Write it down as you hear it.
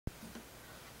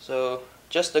So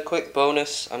just a quick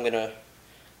bonus, I'm going to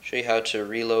show you how to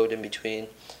reload in between.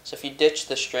 So if you ditch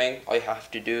the string, all you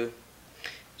have to do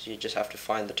is you just have to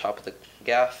find the top of the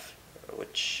gaff,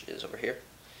 which is over here.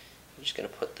 You're just going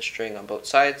to put the string on both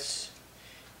sides.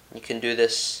 You can do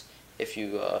this if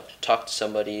you talk to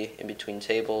somebody in between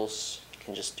tables. You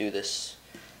can just do this.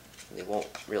 They won't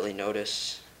really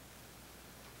notice.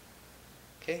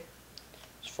 Okay,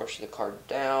 just force the card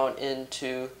down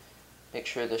into, make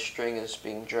sure the string is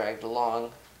being dragged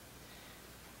along.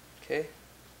 Okay,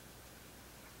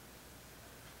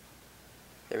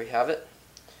 there we have it.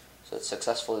 So it's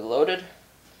successfully loaded.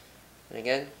 And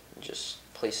again, just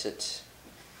place it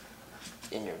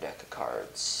in your deck of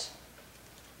cards.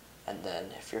 And then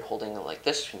if you're holding it like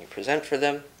this when you present for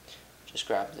them, just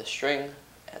grab the string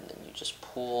and then you just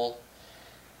pull,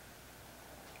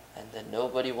 and then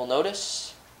nobody will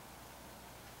notice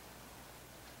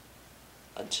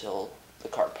until the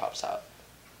card pops out.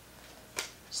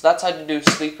 So that's how to do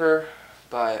Sleeper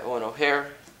by Owen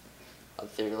O'Hare on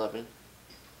Theory 11.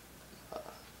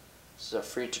 This is a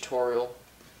free tutorial.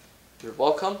 You're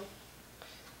welcome.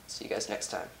 See you guys next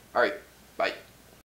time. Alright, bye.